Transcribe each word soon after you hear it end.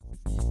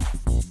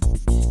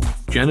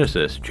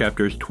Genesis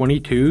chapters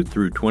 22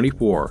 through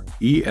 24,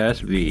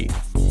 ESV.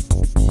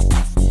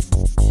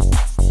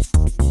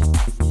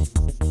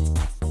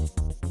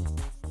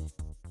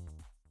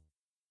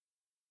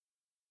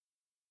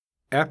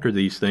 After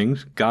these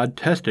things, God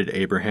tested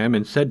Abraham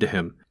and said to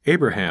him,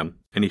 Abraham,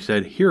 and he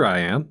said, Here I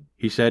am.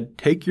 He said,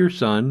 Take your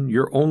son,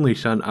 your only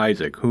son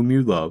Isaac, whom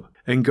you love,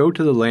 and go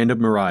to the land of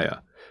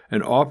Moriah,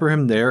 and offer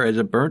him there as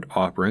a burnt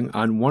offering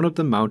on one of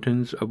the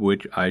mountains of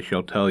which I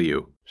shall tell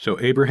you. So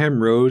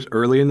Abraham rose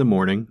early in the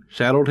morning,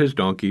 saddled his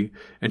donkey,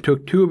 and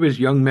took 2 of his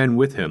young men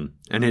with him,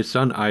 and his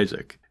son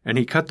Isaac. And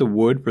he cut the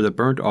wood for the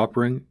burnt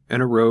offering,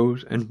 and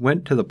arose, and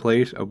went to the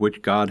place of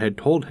which God had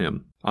told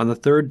him. On the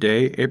 3rd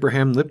day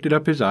Abraham lifted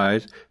up his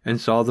eyes,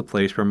 and saw the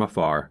place from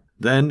afar.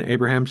 Then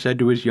Abraham said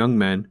to his young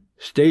men,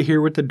 Stay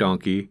here with the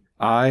donkey.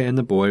 I and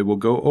the boy will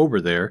go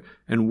over there,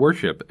 and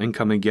worship, and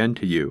come again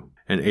to you.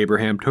 And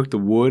Abraham took the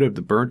wood of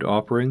the burnt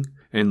offering,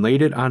 and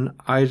laid it on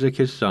Isaac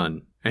his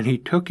son. And he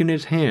took in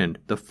his hand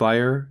the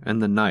fire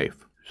and the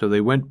knife. So they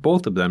went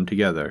both of them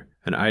together.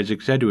 And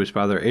Isaac said to his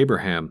father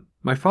Abraham,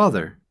 My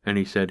father. And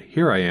he said,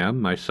 Here I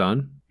am, my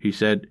son. He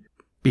said,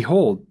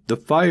 Behold, the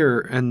fire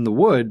and the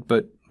wood,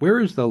 but where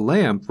is the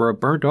lamb for a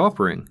burnt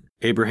offering?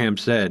 Abraham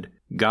said,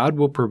 God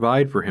will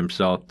provide for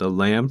himself the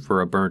lamb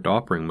for a burnt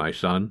offering, my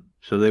son.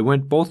 So they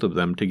went both of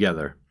them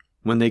together.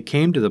 When they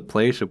came to the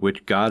place of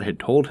which God had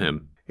told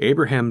him,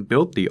 Abraham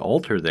built the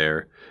altar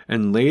there,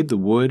 and laid the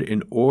wood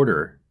in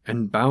order,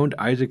 and bound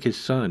Isaac his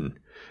son,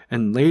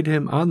 and laid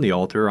him on the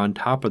altar on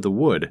top of the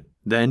wood.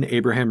 Then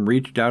Abraham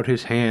reached out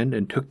his hand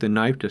and took the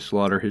knife to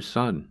slaughter his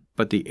son.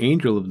 But the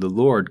angel of the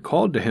Lord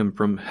called to him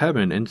from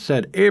heaven and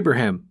said,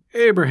 Abraham,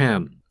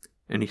 Abraham!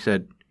 And he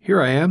said,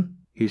 Here I am.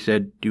 He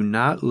said, Do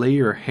not lay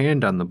your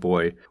hand on the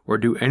boy, or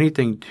do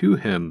anything to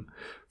him,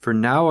 for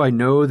now I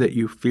know that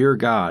you fear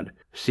God,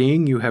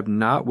 seeing you have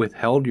not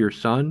withheld your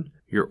son,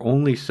 your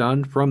only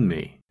son, from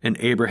me. And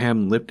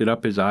Abraham lifted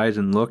up his eyes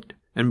and looked,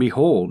 and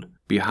behold,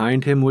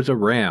 behind him was a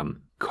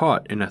ram,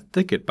 caught in a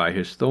thicket by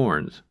his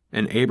thorns.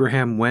 And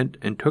Abraham went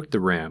and took the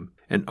ram,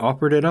 and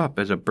offered it up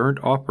as a burnt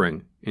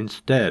offering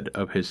instead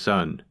of his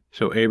son.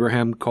 So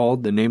Abraham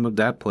called the name of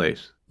that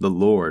place, The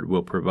Lord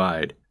will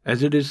provide.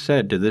 As it is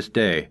said to this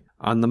day,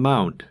 On the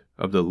mount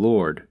of the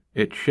Lord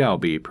it shall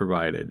be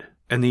provided.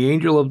 And the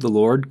angel of the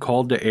Lord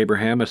called to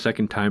Abraham a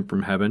second time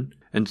from heaven,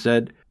 and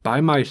said, By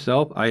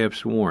myself I have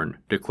sworn,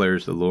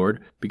 declares the Lord,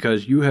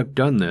 because you have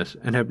done this,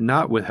 and have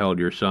not withheld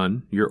your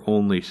son, your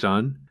only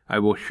son, I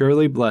will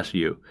surely bless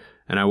you,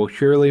 and I will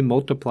surely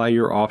multiply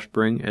your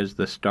offspring as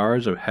the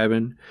stars of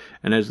heaven,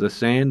 and as the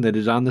sand that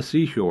is on the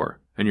seashore,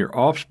 and your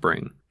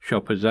offspring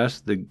shall possess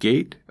the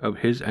gate of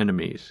his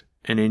enemies.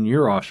 And in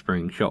your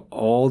offspring shall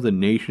all the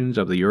nations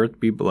of the earth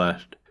be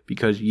blessed,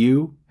 because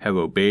you have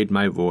obeyed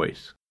my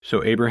voice.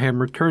 So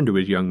Abraham returned to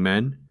his young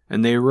men,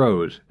 and they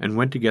arose, and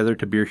went together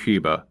to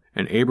Beersheba,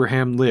 and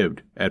Abraham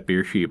lived at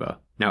Beersheba.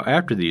 Now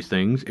after these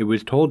things it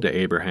was told to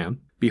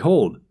Abraham,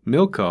 Behold,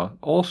 Milcah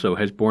also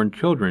has borne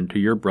children to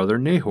your brother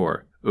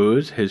Nahor,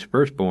 Uz his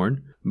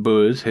firstborn,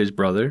 Buz his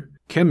brother,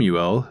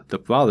 Kemuel the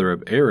father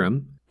of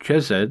Aram,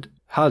 Chesed,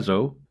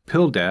 Hazo,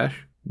 Pildash,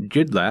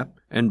 Jidlap,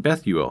 and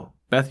Bethuel.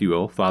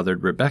 Bethuel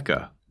fathered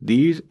Rebekah.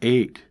 These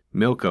 8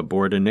 Milcah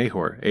bore to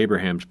Nahor,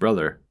 Abraham's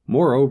brother.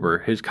 Moreover,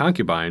 his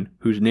concubine,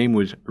 whose name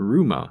was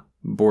Reumah,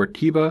 bore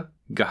Tebah,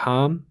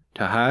 Gaham,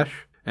 Tahash,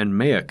 and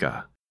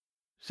Maacah.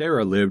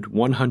 Sarah lived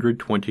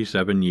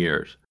 127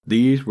 years.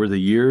 These were the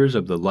years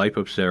of the life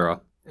of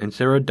Sarah. And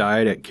Sarah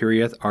died at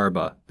Kiriath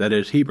Arba, that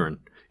is Hebron,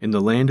 in the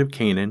land of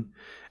Canaan.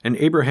 And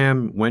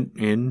Abraham went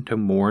in to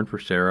mourn for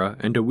Sarah,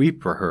 and to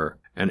weep for her.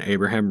 And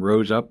Abraham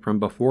rose up from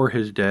before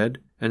his dead,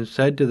 and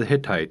said to the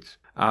Hittites,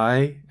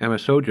 I am a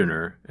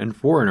sojourner and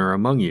foreigner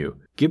among you.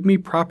 Give me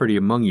property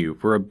among you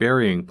for a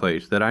burying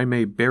place, that I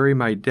may bury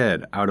my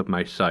dead out of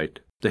my sight.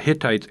 The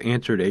Hittites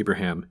answered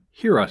Abraham,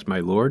 Hear us, my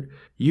lord.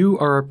 You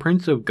are a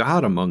prince of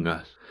God among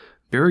us.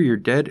 Bury your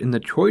dead in the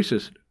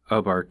choicest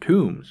of our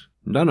tombs.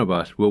 None of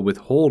us will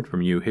withhold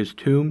from you his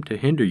tomb to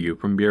hinder you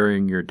from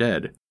burying your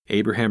dead.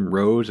 Abraham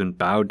rose and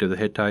bowed to the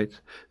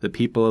Hittites, the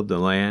people of the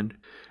land.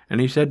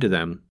 And he said to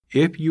them,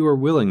 If you are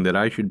willing that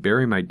I should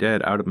bury my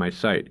dead out of my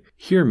sight,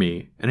 hear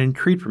me, and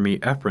entreat for me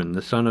Ephron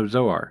the son of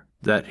Zohar,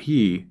 that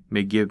he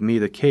may give me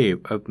the cave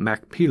of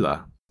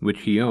Machpelah,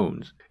 which he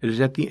owns. It is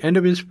at the end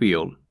of his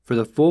field. For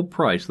the full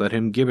price let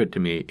him give it to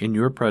me in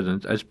your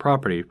presence as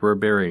property for a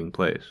burying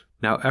place.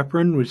 Now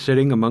Ephron was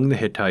sitting among the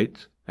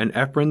Hittites, and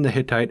Ephron the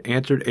Hittite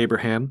answered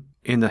Abraham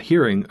in the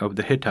hearing of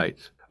the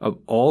Hittites, of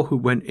all who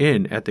went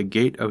in at the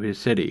gate of his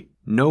city,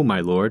 No, my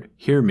lord,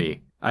 hear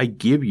me. I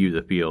give you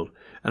the field,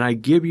 and I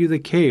give you the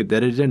cave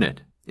that is in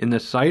it. In the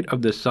sight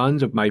of the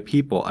sons of my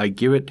people I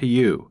give it to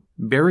you.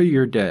 Bury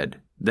your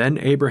dead. Then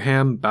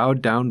Abraham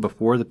bowed down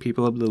before the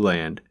people of the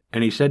land,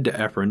 and he said to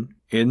Ephron,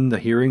 in the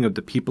hearing of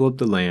the people of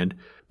the land,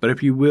 But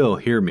if you will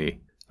hear me,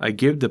 I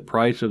give the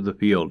price of the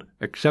field.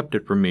 Accept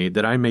it from me,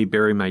 that I may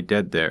bury my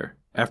dead there.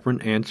 Ephron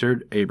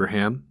answered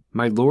Abraham,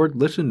 My lord,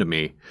 listen to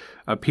me.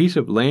 A piece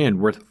of land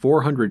worth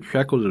 400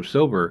 shekels of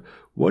silver,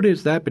 what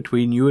is that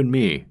between you and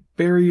me?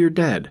 Bury your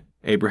dead.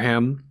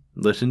 Abraham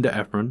listened to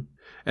Ephron,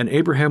 and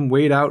Abraham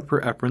weighed out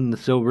for Ephron the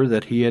silver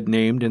that he had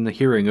named in the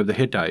hearing of the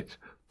Hittites,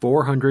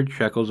 400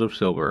 shekels of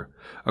silver,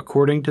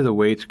 according to the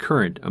weights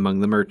current among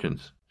the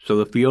merchants. So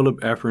the field of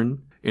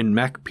Ephron in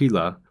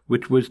Machpelah,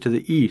 which was to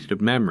the east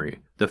of Mamre,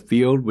 the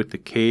field with the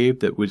cave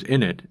that was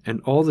in it,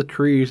 and all the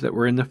trees that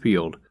were in the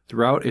field,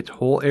 throughout its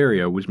whole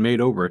area was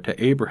made over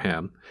to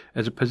Abraham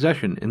as a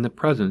possession in the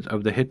presence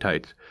of the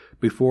Hittites,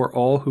 before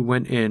all who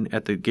went in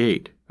at the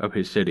gate of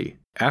his city.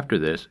 After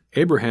this,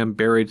 Abraham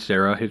buried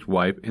Sarah his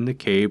wife in the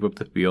cave of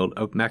the field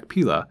of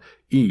Machpelah,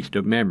 east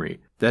of Mamre,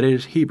 that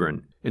is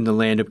Hebron, in the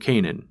land of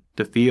Canaan.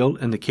 The field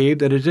and the cave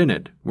that is in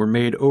it were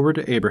made over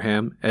to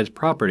Abraham as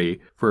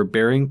property for a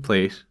burying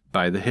place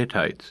by the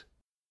Hittites.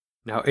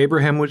 Now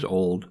Abraham was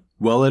old,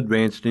 well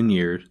advanced in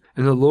years,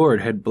 and the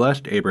Lord had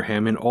blessed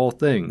Abraham in all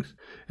things.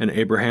 And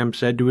Abraham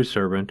said to his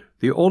servant,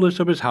 the oldest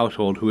of his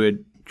household, who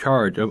had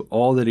charge of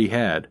all that he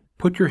had,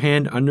 "Put your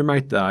hand under my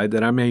thigh,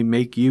 that I may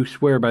make you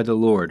swear by the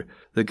Lord,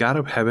 the God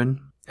of heaven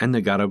and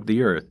the God of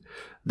the earth,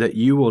 that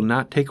you will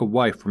not take a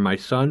wife for my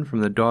son from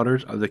the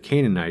daughters of the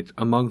Canaanites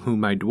among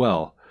whom I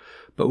dwell,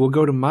 but will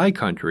go to my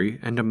country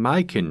and to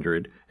my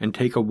kindred, and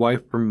take a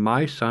wife for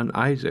my son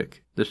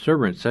Isaac." The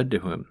servant said to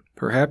him,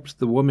 "Perhaps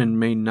the woman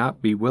may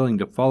not be willing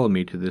to follow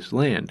me to this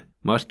land.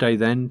 Must I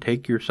then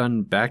take your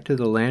son back to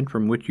the land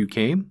from which you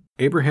came?"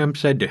 Abraham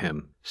said to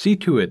him, "See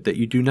to it that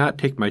you do not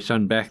take my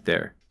son back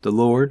there. The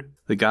Lord,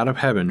 the God of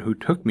heaven, who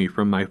took me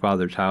from my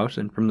father's house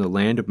and from the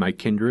land of my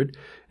kindred,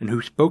 and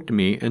who spoke to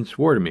me and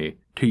swore to me,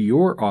 'To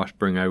your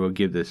offspring I will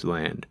give this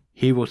land.'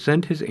 He will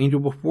send his angel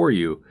before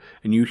you,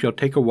 and you shall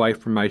take a wife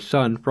for my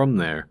son from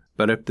there.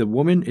 But if the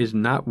woman is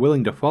not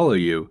willing to follow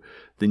you,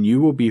 then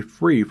you will be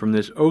free from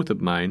this oath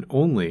of mine,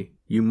 only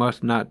you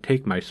must not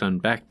take my son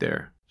back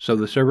there." So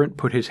the servant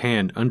put his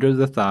hand under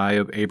the thigh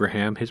of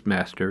Abraham his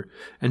master,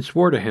 and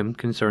swore to him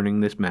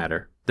concerning this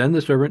matter. Then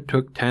the servant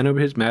took 10 of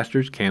his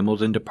master's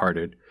camels and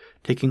departed,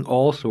 taking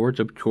all sorts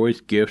of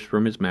choice gifts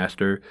from his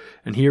master.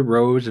 And he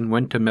arose and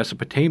went to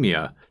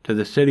Mesopotamia, to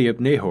the city of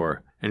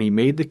Nahor, and he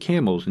made the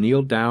camels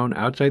kneel down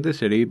outside the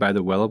city by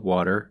the well of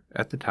water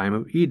at the time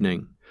of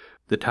evening,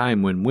 the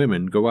time when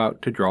women go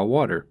out to draw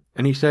water.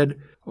 And he said,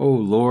 "O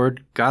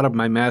Lord, God of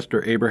my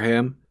master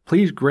Abraham,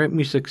 please grant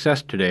me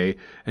success today,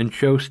 and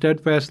show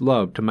steadfast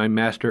love to my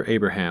master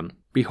Abraham.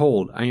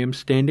 Behold, I am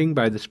standing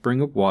by the spring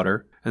of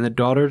water, and the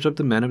daughters of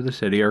the men of the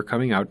city are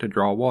coming out to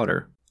draw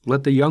water.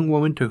 Let the young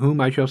woman to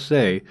whom I shall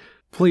say,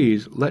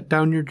 'Please let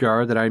down your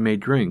jar that I may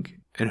drink,'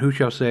 and who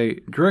shall say,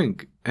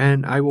 'Drink,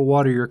 and I will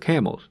water your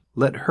camels,'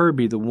 let her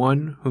be the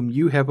one whom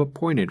you have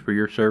appointed for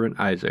your servant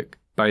Isaac.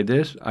 By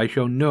this I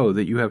shall know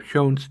that you have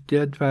shown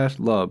steadfast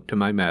love to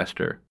my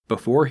master."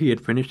 Before he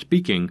had finished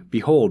speaking,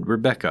 behold,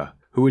 Rebekah,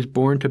 who was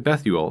born to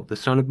Bethuel, the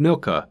son of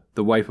Milcah,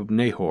 the wife of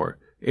Nahor,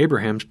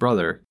 Abraham's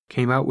brother,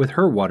 came out with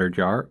her water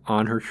jar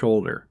on her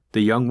shoulder.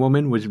 The young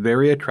woman was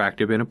very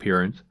attractive in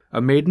appearance,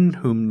 a maiden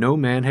whom no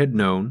man had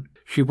known.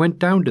 She went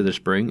down to the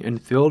spring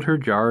and filled her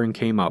jar and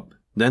came up.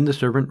 Then the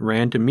servant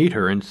ran to meet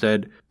her and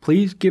said,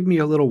 "Please give me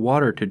a little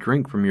water to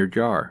drink from your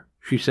jar."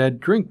 She said,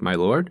 "Drink, my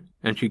lord."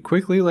 And she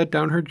quickly let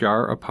down her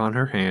jar upon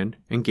her hand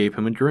and gave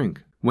him a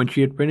drink. When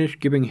she had finished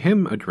giving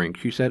him a drink,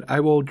 she said, "I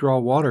will draw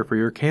water for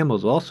your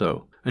camels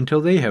also,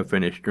 until they have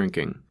finished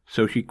drinking."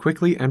 So she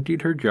quickly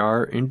emptied her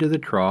jar into the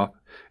trough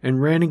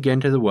and ran again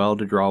to the well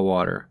to draw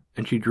water,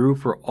 and she drew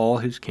for all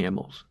his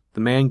camels.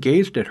 The man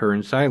gazed at her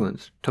in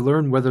silence to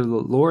learn whether the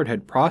Lord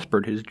had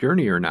prospered his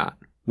journey or not.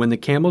 When the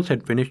camels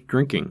had finished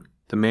drinking,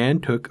 the man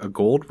took a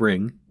gold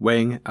ring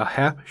weighing a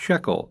half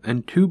shekel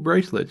and 2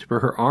 bracelets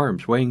for her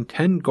arms weighing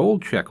 10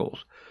 gold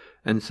shekels,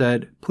 and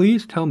said,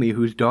 "Please tell me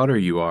whose daughter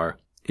you are.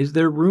 Is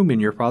there room in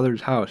your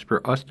father's house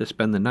for us to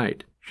spend the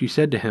night?" She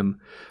said to him,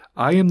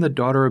 "I am the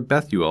daughter of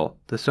Bethuel,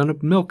 the son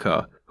of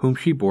Milcah, whom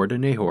she bore to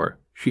Nahor."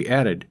 She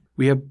added,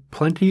 "We have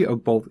plenty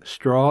of both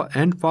straw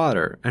and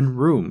fodder, and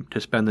room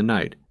to spend the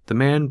night." The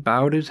man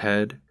bowed his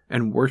head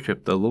and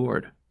worshipped the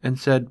Lord, and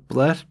said,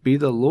 "Blessed be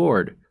the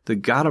Lord, the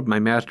God of my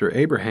master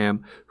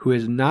Abraham, who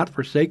has not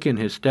forsaken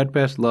his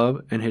steadfast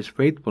love and his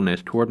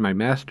faithfulness toward my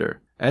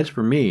master. As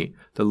for me,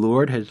 the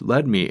Lord has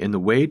led me in the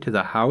way to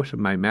the house of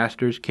my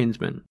master's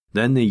kinsman."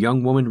 Then the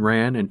young woman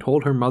ran and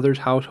told her mother's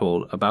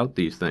household about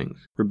these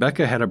things.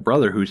 Rebekah had a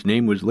brother whose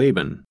name was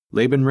Laban.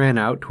 Laban ran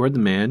out toward the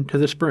man to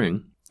the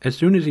spring. As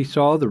soon as he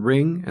saw the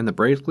ring and the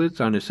bracelets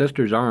on his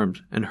sister's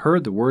arms, and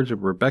heard the words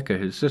of Rebekah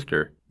his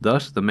sister,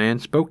 "Thus the man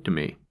spoke to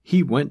me."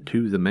 He went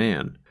to the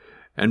man,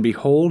 and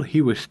behold,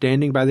 he was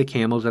standing by the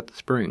camels at the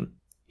spring.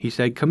 He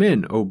said, "Come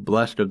in, O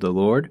blessed of the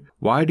Lord.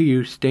 Why do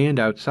you stand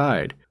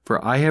outside?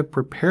 For I have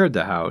prepared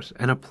the house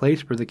and a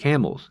place for the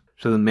camels."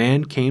 So the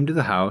man came to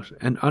the house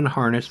and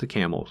unharnessed the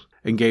camels,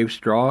 and gave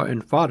straw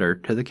and fodder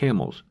to the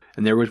camels.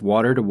 And there was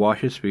water to wash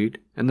his feet,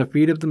 and the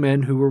feet of the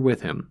men who were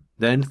with him.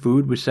 Then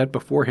food was set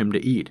before him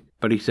to eat.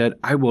 But he said,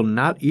 "I will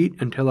not eat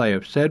until I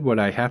have said what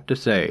I have to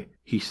say."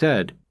 He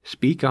said,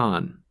 "Speak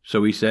on."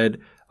 So he said,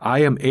 "I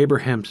am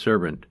Abraham's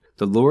servant.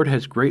 The Lord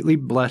has greatly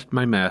blessed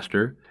my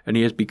master, and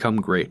he has become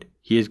great.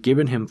 He has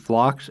given him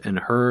flocks and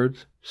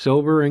herds,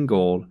 silver and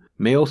gold,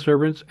 male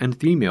servants and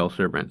female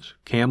servants,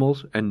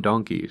 camels and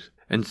donkeys.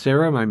 And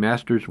Sarah my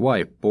master's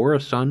wife bore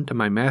a son to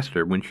my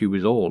master when she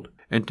was old,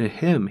 and to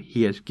him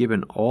he has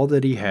given all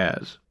that he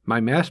has. My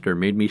master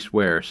made me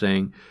swear,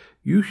 saying,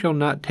 You shall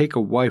not take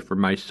a wife for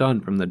my son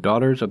from the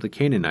daughters of the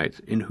Canaanites,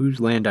 in whose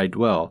land I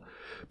dwell,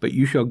 but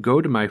you shall go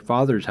to my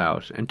father's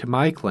house and to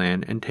my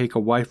clan and take a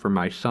wife for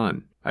my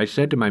son. I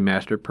said to my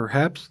master,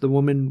 Perhaps the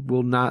woman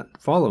will not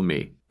follow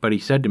me. But he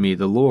said to me,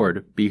 The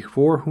Lord,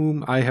 before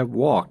whom I have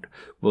walked,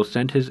 will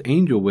send his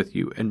angel with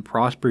you and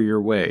prosper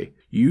your way.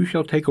 You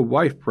shall take a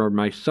wife for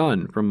my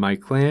son from my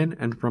clan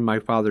and from my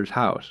father's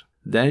house.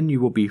 Then you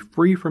will be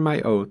free from my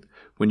oath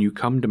when you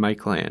come to my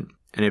clan.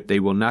 And if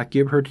they will not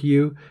give her to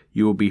you,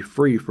 you will be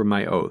free from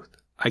my oath.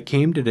 I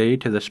came today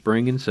to the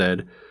spring and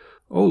said,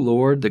 O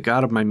Lord, the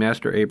God of my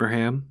master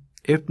Abraham,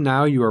 if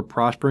now you are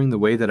prospering the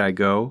way that I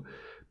go,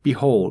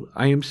 behold,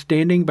 I am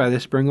standing by the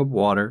spring of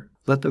water.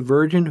 Let the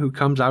virgin who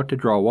comes out to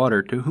draw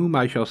water, to whom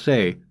I shall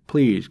say,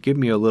 Please give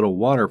me a little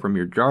water from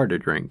your jar to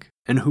drink,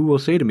 and who will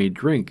say to me,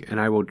 Drink,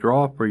 and I will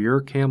draw for your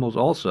camels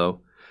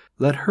also,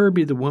 let her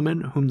be the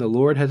woman whom the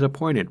Lord has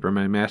appointed for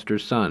my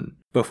master's son.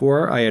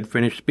 Before I had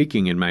finished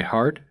speaking in my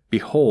heart,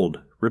 behold,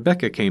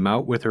 Rebekah came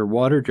out with her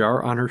water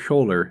jar on her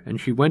shoulder,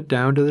 and she went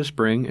down to the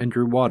spring and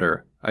drew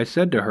water. I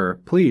said to her,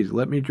 Please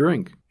let me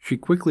drink. She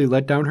quickly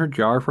let down her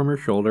jar from her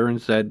shoulder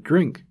and said,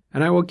 Drink,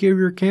 and I will give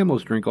your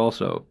camels drink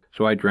also.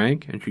 So I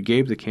drank, and she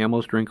gave the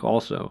camels drink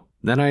also.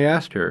 Then I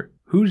asked her,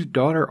 Whose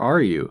daughter are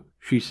you?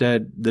 She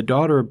said, The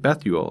daughter of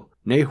Bethuel,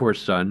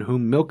 Nahor's son,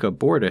 whom Milcah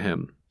bore to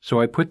him.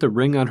 So I put the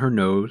ring on her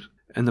nose,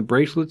 and the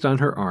bracelets on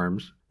her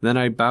arms. Then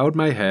I bowed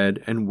my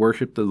head and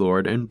worshipped the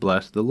Lord and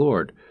blessed the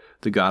Lord,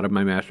 the God of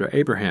my master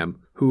Abraham,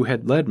 who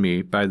had led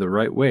me by the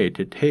right way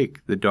to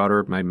take the daughter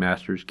of my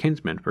master's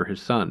kinsman for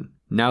his son.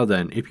 Now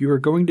then, if you are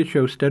going to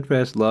show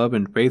steadfast love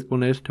and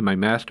faithfulness to my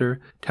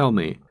master, tell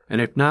me, and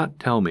if not,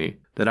 tell me,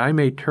 that I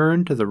may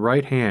turn to the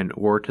right hand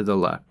or to the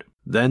left.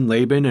 Then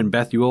Laban and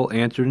Bethuel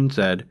answered and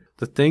said,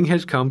 The thing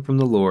has come from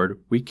the Lord.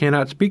 We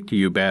cannot speak to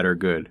you bad or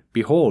good.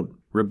 Behold,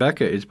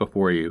 Rebekah is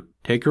before you.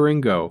 Take her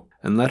and go,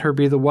 and let her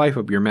be the wife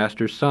of your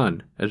master's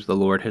son, as the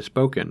Lord has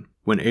spoken.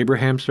 When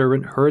Abraham's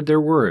servant heard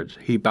their words,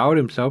 he bowed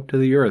himself to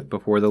the earth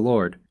before the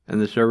Lord.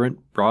 And the servant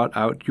brought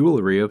out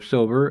jewelry of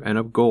silver and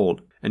of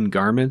gold, and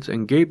garments,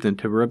 and gave them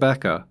to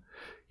Rebekah.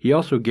 He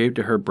also gave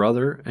to her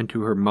brother and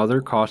to her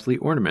mother costly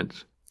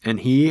ornaments.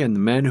 And he and the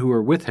men who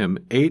were with him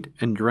ate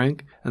and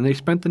drank, and they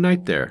spent the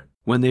night there.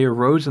 When they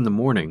arose in the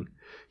morning,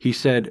 he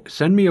said,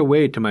 Send me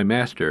away to my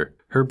master.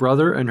 Her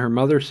brother and her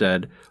mother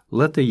said,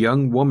 Let the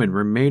young woman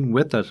remain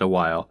with us a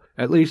while,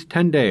 at least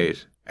 10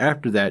 days.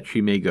 After that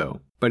she may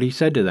go. But he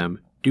said to them,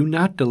 Do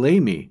not delay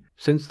me,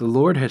 since the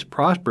Lord has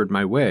prospered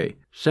my way.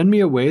 Send me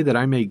away that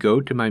I may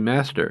go to my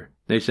master.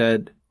 They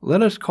said,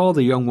 Let us call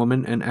the young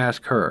woman and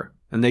ask her.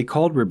 And they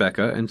called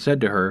Rebekah and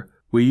said to her,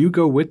 Will you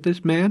go with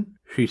this man?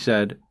 She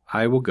said,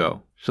 I will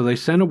go. So they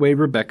sent away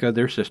Rebekah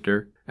their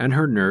sister, and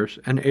her nurse,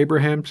 and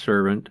Abraham's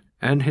servant,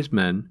 and his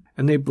men,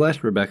 and they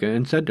blessed Rebekah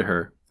and said to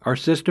her, Our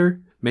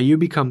sister, may you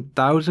become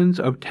thousands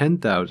of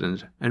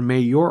 10,000s, and may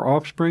your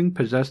offspring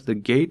possess the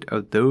gate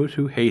of those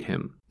who hate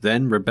him.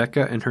 Then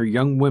Rebekah and her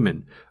young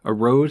women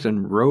arose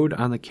and rode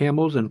on the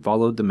camels and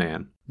followed the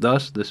man.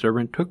 Thus the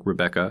servant took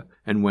Rebekah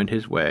and went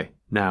his way.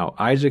 Now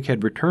Isaac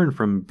had returned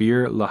from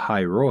Beer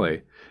Lahai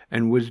Roi,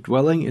 and was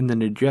dwelling in the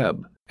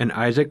Negeb. And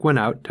Isaac went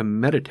out to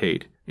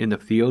meditate in the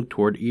field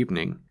toward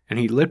evening. And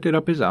he lifted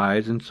up his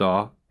eyes and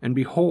saw, and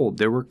behold,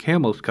 there were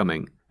camels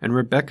coming. And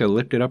Rebekah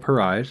lifted up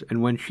her eyes,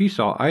 and when she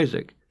saw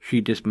Isaac,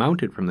 she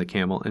dismounted from the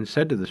camel and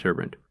said to the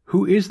servant,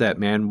 Who is that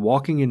man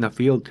walking in the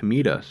field to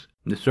meet us?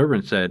 And the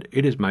servant said,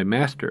 It is my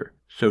master.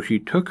 So she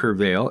took her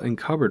veil and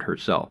covered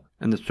herself.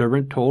 And the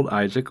servant told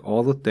Isaac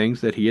all the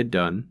things that he had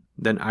done.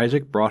 Then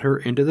Isaac brought her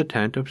into the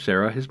tent of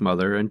Sarah his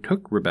mother, and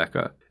took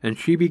Rebekah, and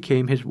she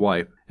became his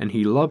wife, and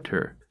he loved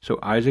her. So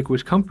Isaac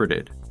was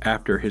comforted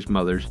after his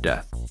mother's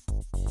death.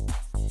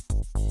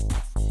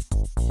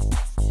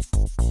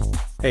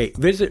 Hey,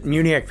 visit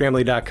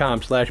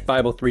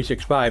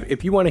MuniacFamily.com/Bible365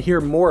 if you want to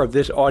hear more of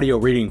this audio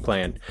reading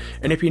plan.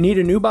 And if you need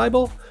a new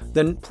Bible,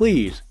 then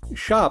please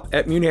shop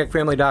at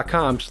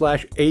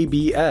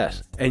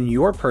MuniacFamily.com/ABS, and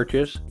your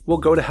purchase will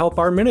go to help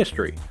our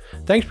ministry.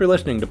 Thanks for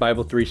listening to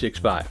Bible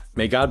 365.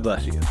 May God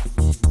bless you.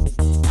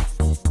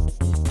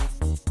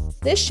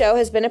 This show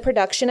has been a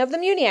production of the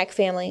Muniac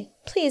family.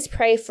 Please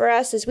pray for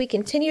us as we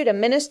continue to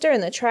minister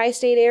in the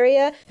tri-state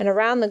area and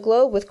around the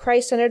globe with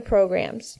Christ-centered programs.